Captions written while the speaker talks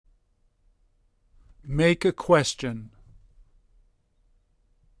Make a question.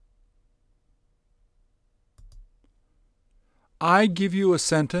 I give you a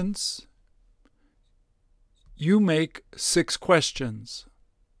sentence. You make 6 questions.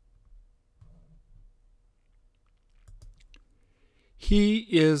 He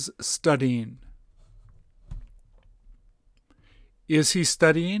is studying. Is he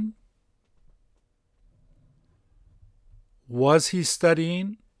studying? Was he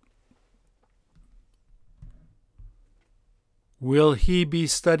studying? Will he be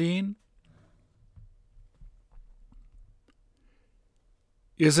studying?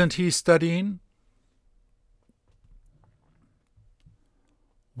 Isn't he studying?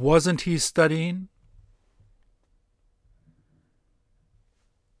 Wasn't he studying?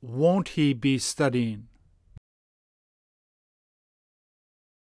 Won't he be studying?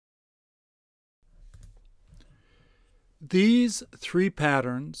 These 3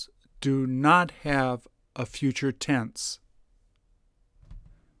 patterns do not have a future tense.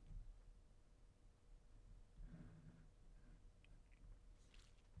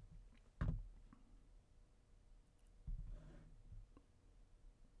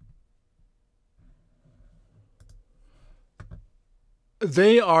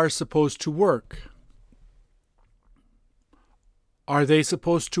 They are supposed to work. Are they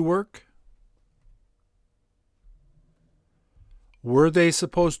supposed to work? Were they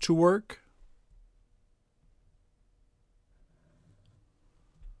supposed to work?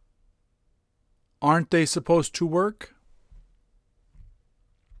 Aren't they supposed to work?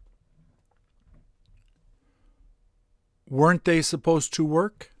 Weren't they supposed to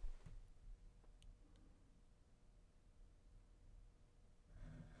work?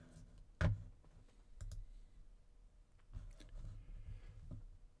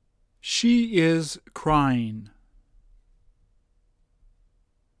 She is crying.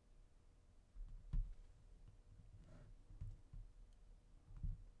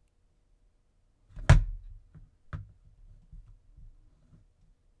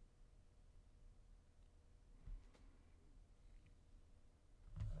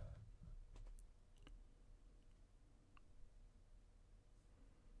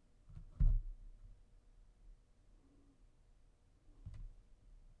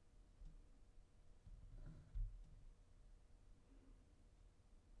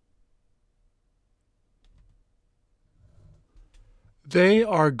 They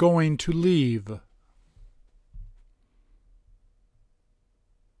are going to leave.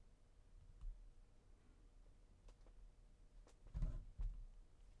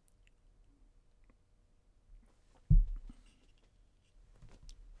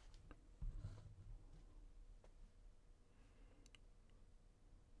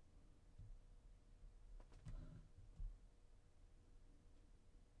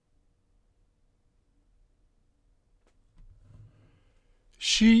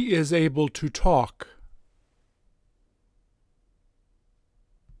 She is able to talk.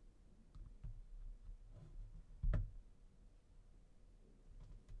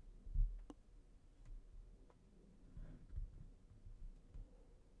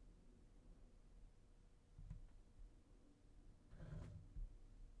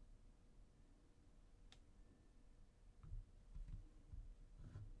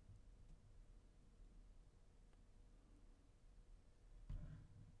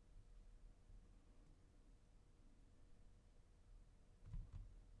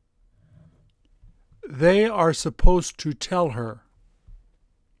 They are supposed to tell her.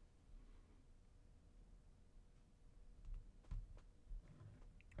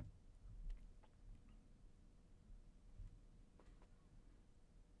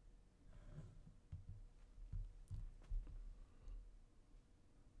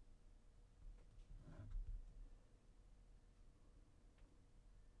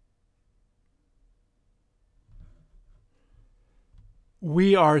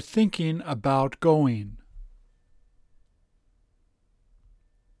 We are thinking about going.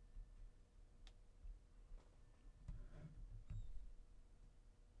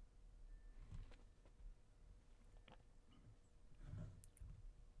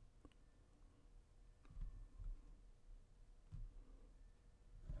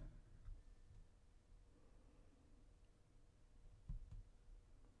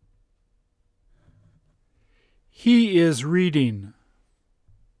 He is reading.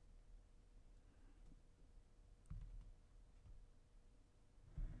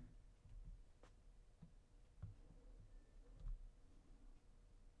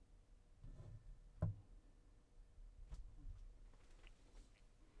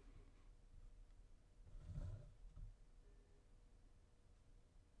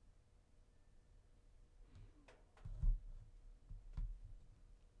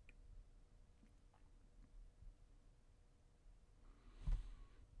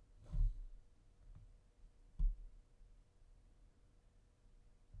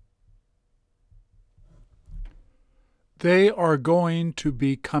 They are going to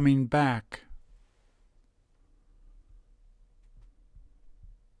be coming back.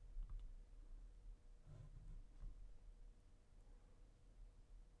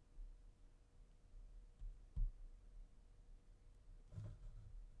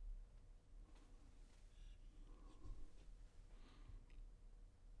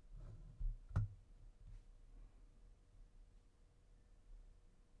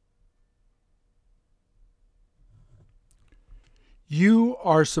 You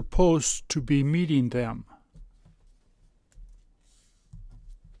are supposed to be meeting them.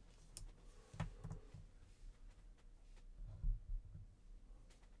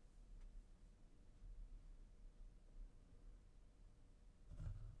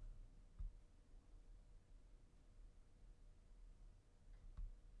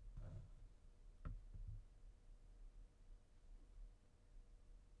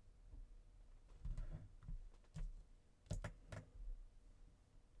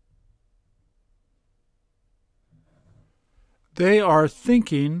 They are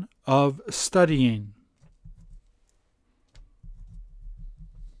thinking of studying.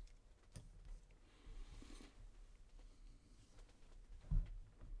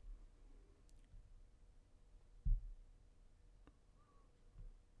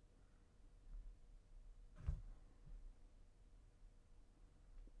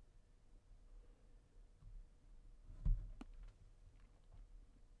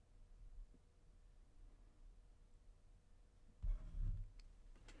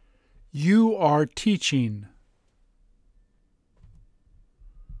 You are teaching.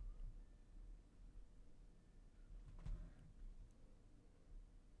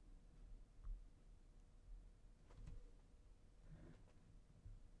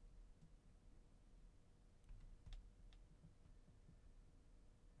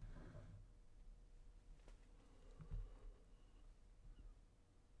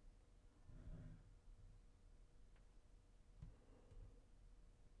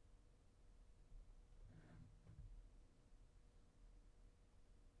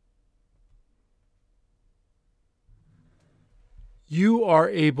 You are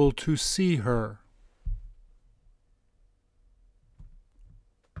able to see her.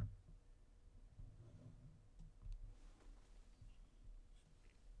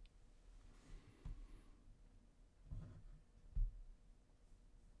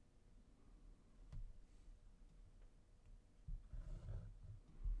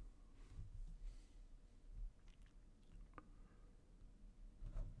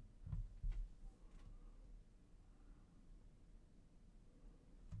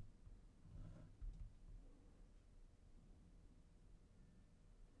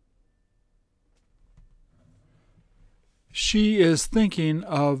 She is thinking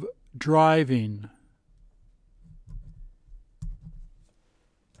of driving.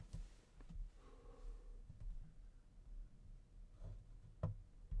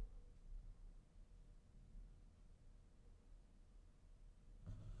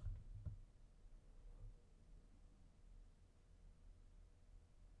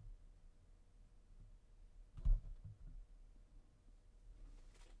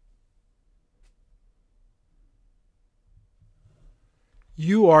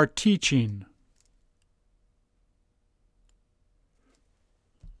 You are teaching.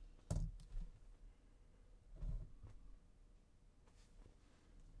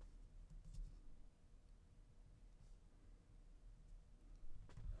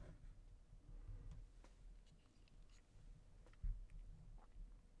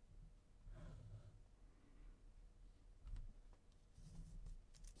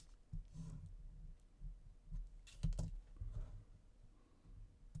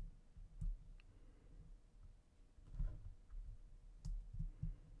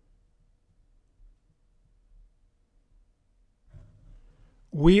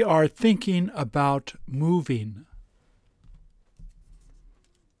 We are thinking about moving.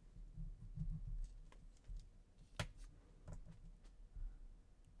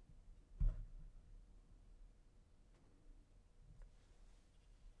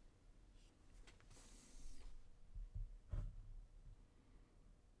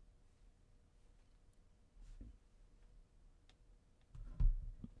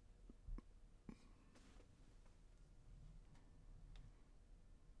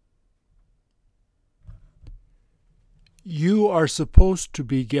 You are supposed to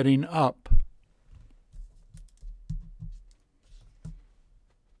be getting up.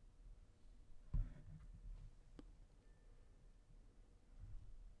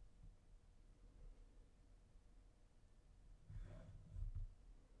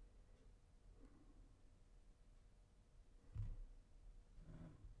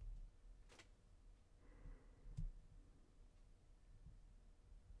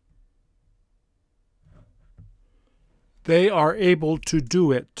 They are able to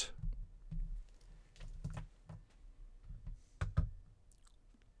do it.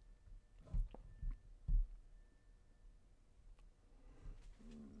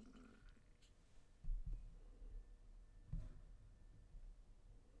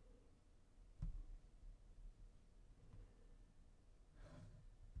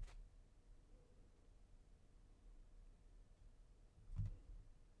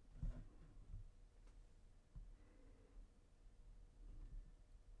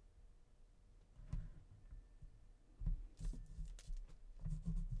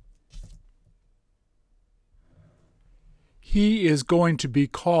 He is going to be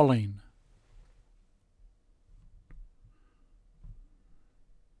calling.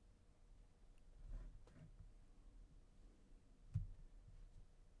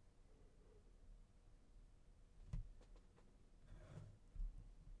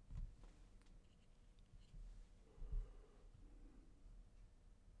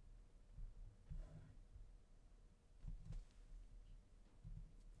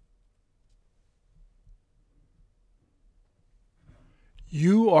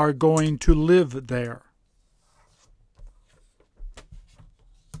 You are going to live there.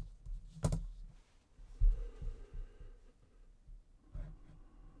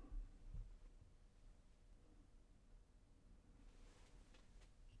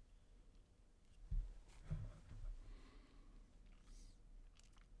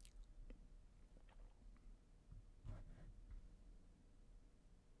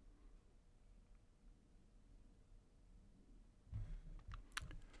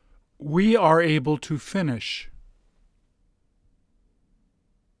 We are able to finish.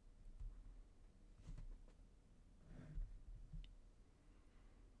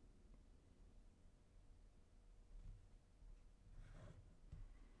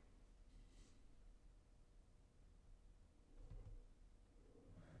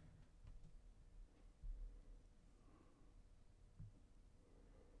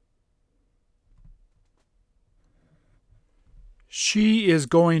 She is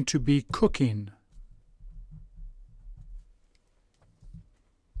going to be cooking.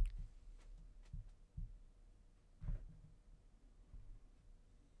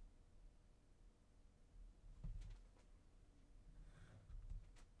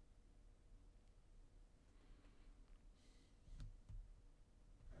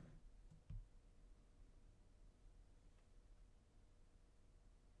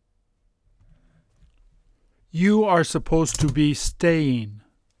 You are supposed to be staying.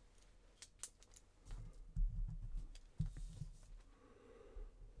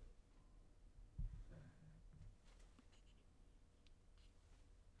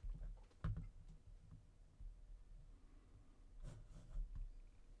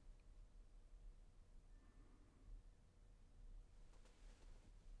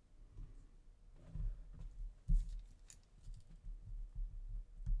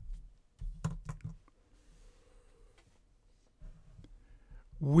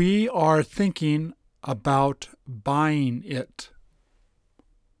 We are thinking about buying it.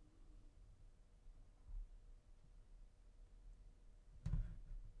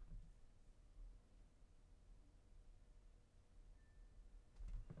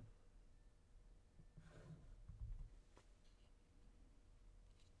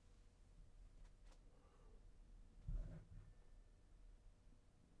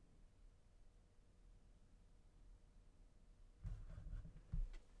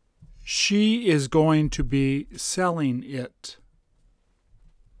 She is going to be selling it.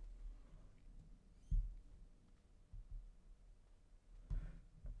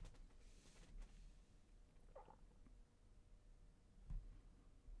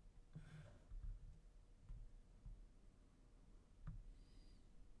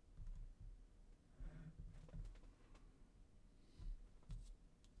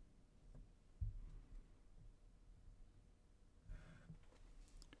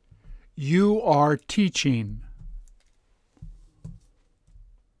 You are teaching.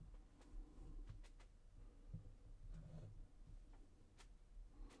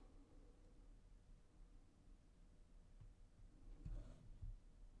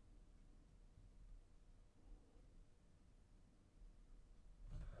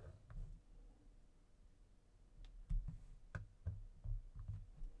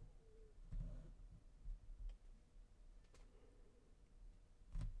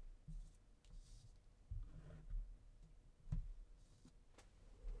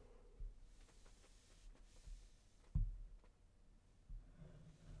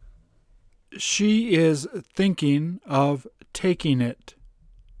 She is thinking of taking it.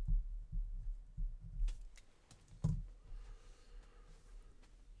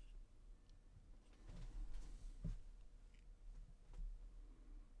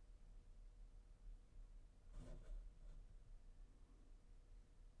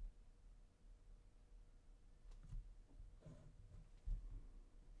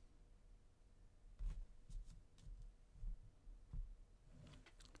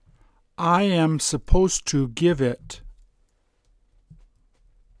 I am supposed to give it.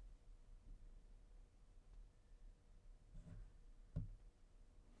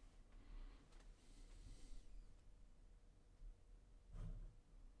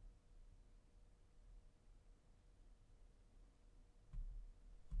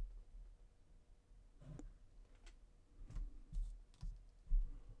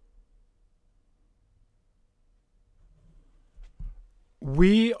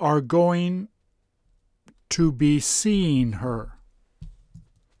 We are going to be seeing her.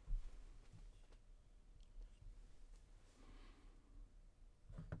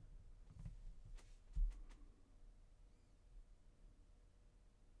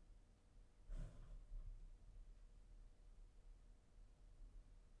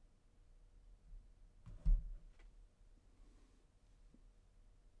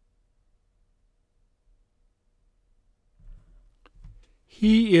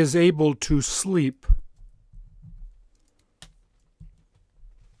 He is able to sleep.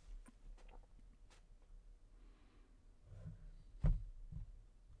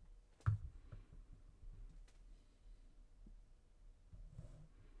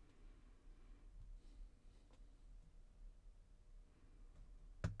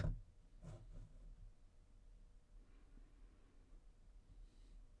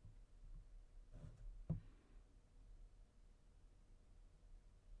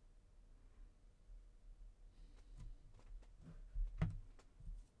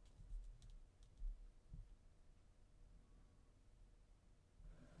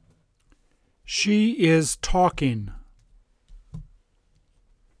 She is talking.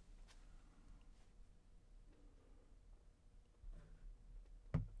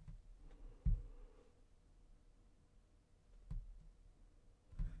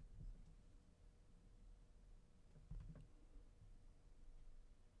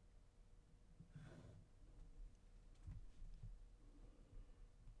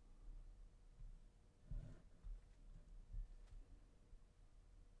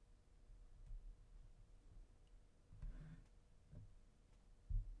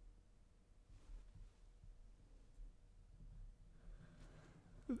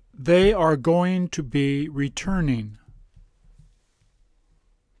 They are going to be returning.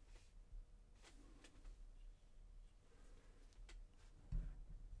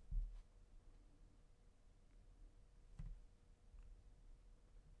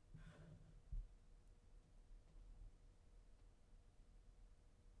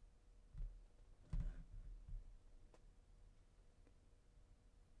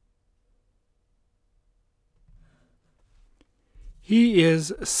 He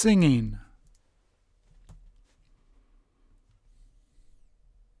is singing.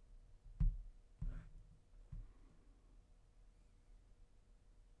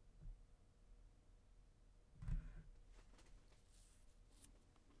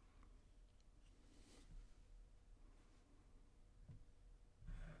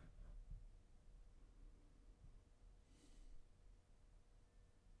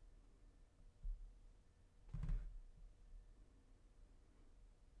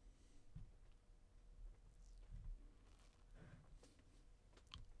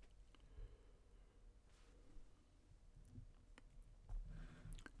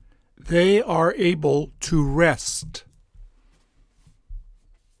 They are able to rest.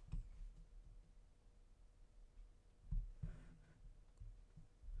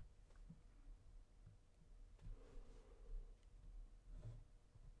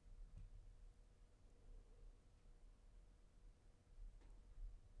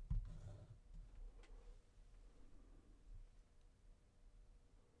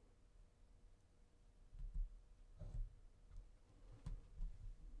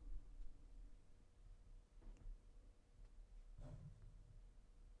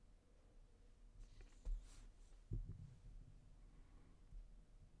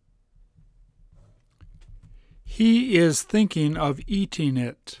 He is thinking of eating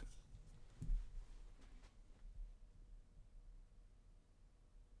it.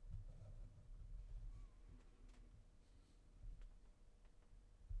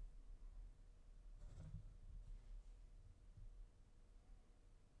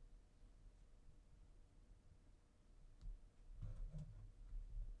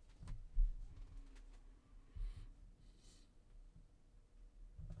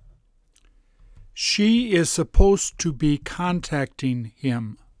 She is supposed to be contacting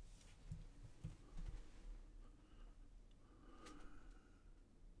him.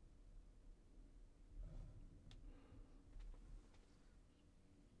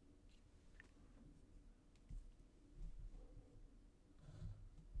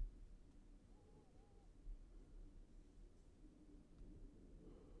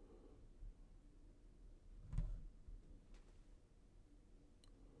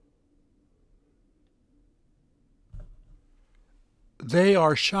 They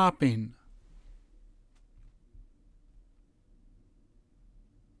are shopping.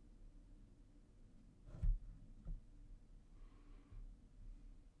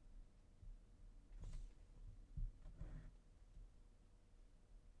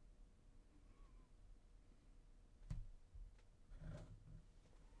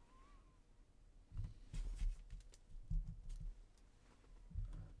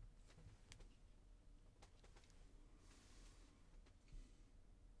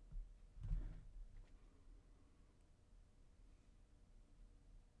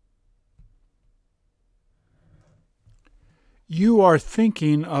 You are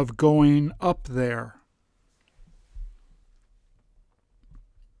thinking of going up there.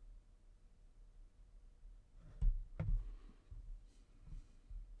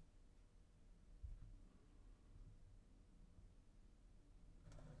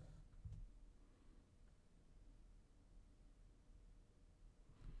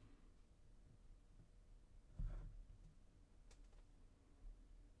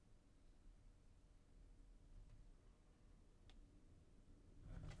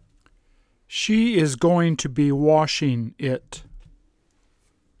 She is going to be washing it.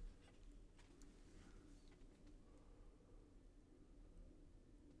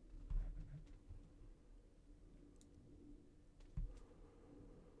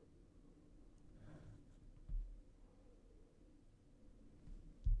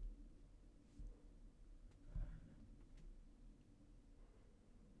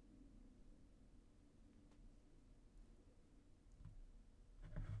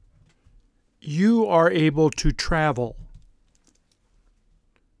 You are able to travel.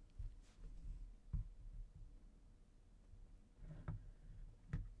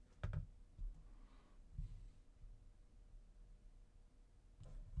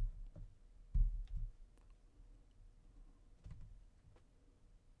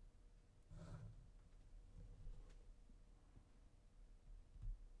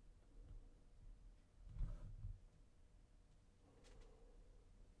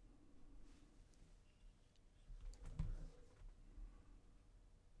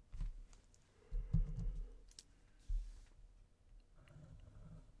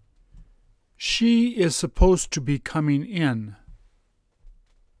 She is supposed to be coming in.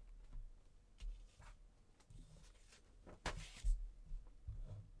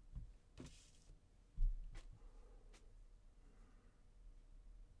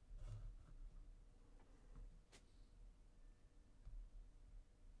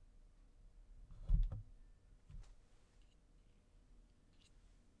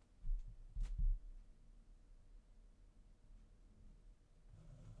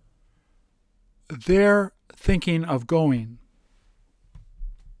 They're thinking of going.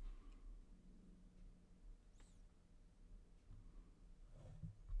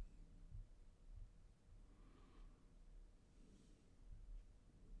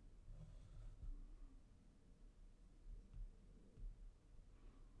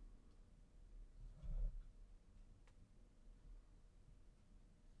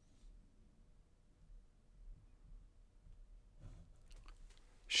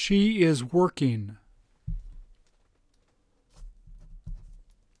 She is working.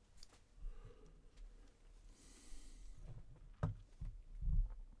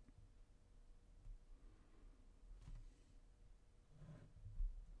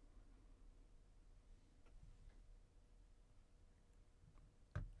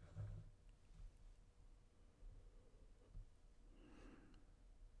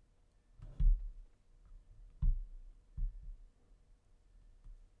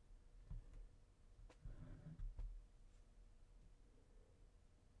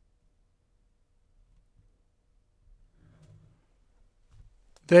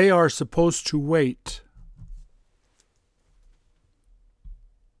 They are supposed to wait.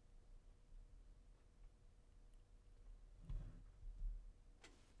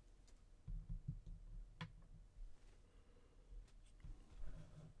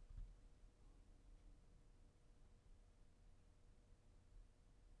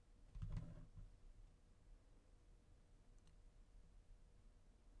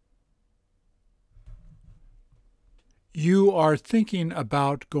 You are thinking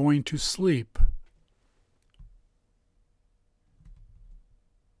about going to sleep.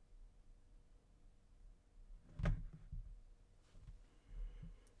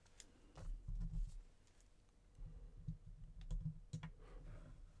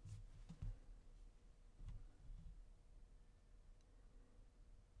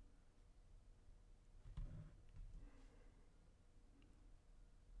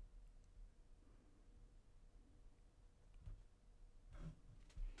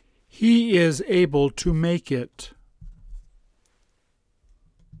 He is able to make it.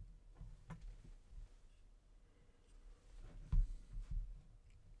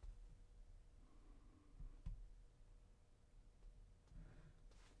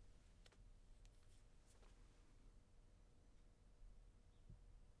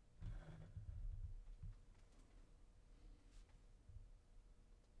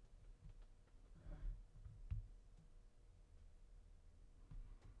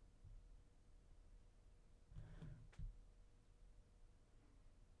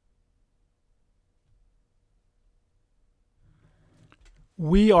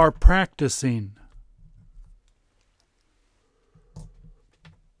 We are practicing.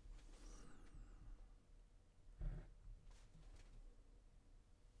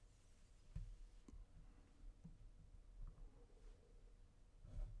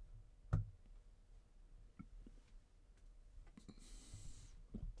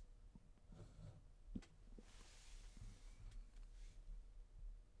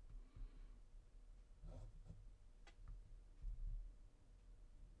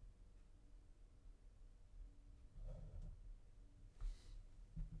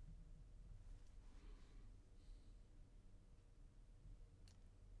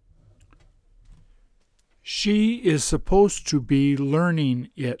 She is supposed to be learning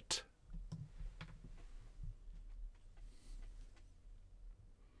it.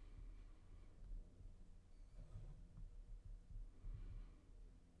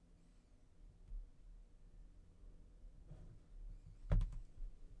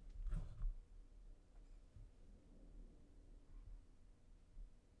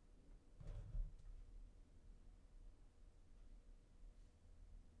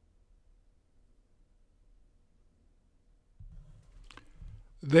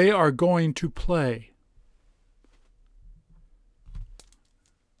 They are going to play.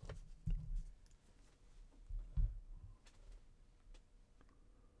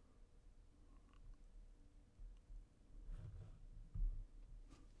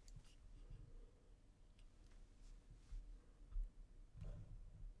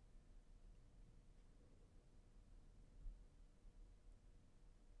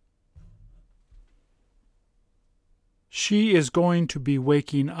 She is going to be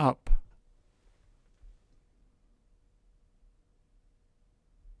waking up.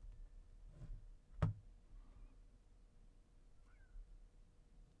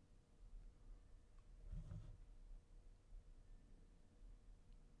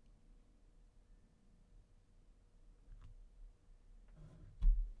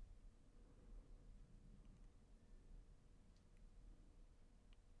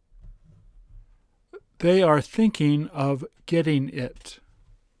 They are thinking of getting it.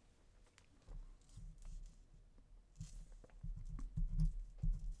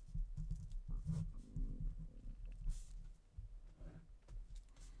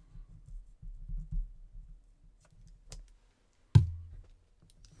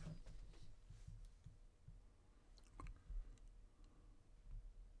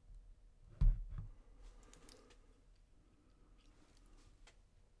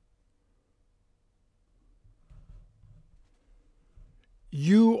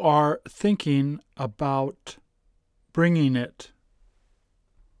 You are thinking about bringing it.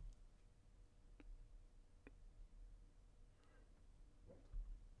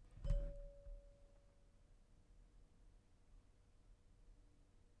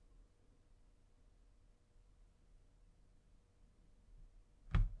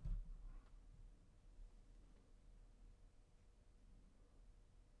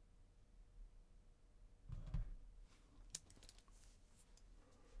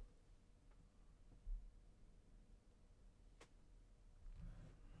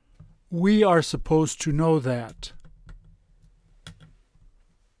 We are supposed to know that.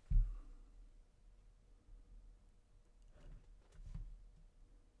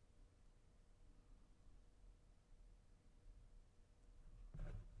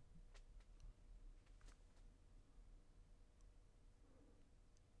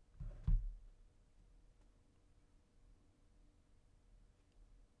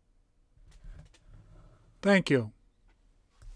 Thank you.